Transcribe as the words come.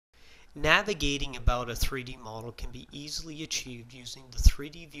Navigating about a 3D model can be easily achieved using the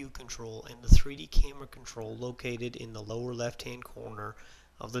 3D view control and the 3D camera control located in the lower left-hand corner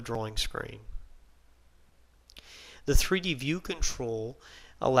of the drawing screen. The 3D view control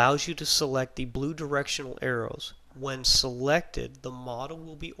allows you to select the blue directional arrows. When selected, the model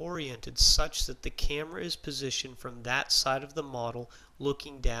will be oriented such that the camera is positioned from that side of the model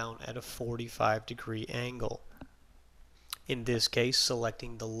looking down at a 45-degree angle. In this case,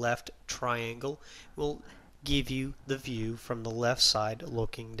 selecting the left triangle will give you the view from the left side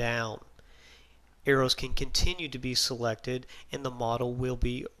looking down. Arrows can continue to be selected and the model will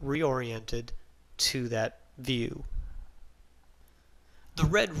be reoriented to that view. The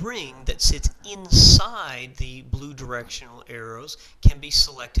red ring that sits inside the blue directional arrows can be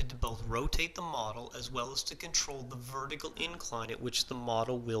selected to both rotate the model as well as to control the vertical incline at which the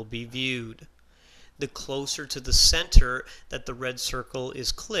model will be viewed. The closer to the center that the red circle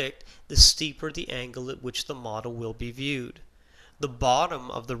is clicked, the steeper the angle at which the model will be viewed. The bottom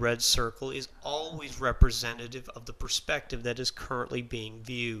of the red circle is always representative of the perspective that is currently being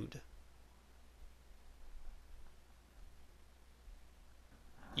viewed.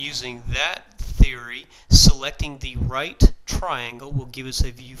 Using that theory, selecting the right triangle will give us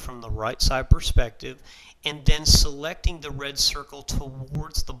a view from the right side perspective, and then selecting the red circle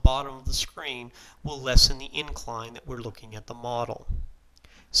towards the bottom of the screen will lessen the incline that we're looking at the model.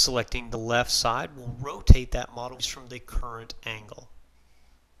 Selecting the left side will rotate that model from the current angle.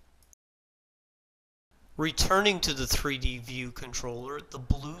 Returning to the 3D view controller, the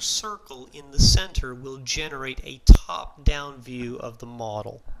blue circle in the center will generate a top-down view of the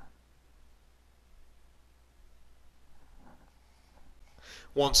model.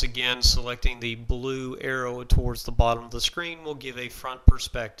 Once again, selecting the blue arrow towards the bottom of the screen will give a front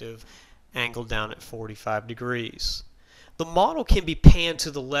perspective angled down at 45 degrees. The model can be panned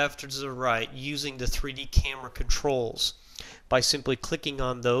to the left or to the right using the 3D camera controls. By simply clicking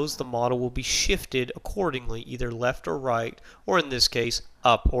on those, the model will be shifted accordingly, either left or right, or in this case,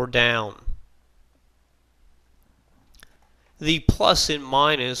 up or down. The plus and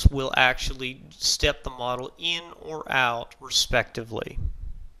minus will actually step the model in or out, respectively.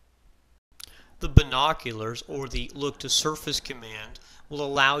 The binoculars, or the look to surface command, will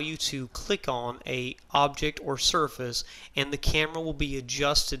allow you to click on an object or surface and the camera will be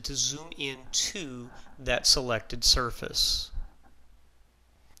adjusted to zoom in to that selected surface.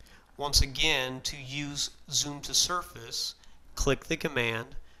 Once again, to use zoom to surface, click the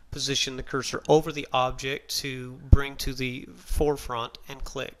command, position the cursor over the object to bring to the forefront and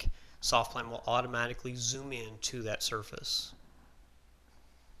click. SoftPlan will automatically zoom in to that surface.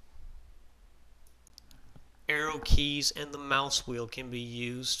 Arrow keys and the mouse wheel can be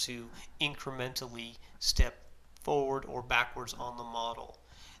used to incrementally step forward or backwards on the model.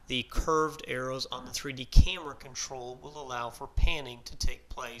 The curved arrows on the 3D camera control will allow for panning to take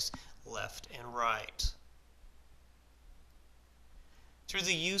place left and right. Through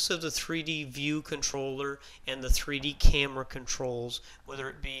the use of the 3D view controller and the 3D camera controls, whether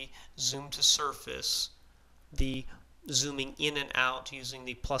it be zoom to surface, the zooming in and out using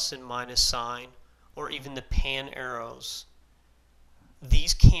the plus and minus sign, or even the pan arrows,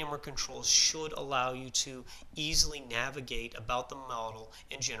 these camera controls should allow you to easily navigate about the model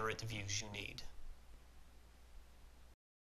and generate the views you need.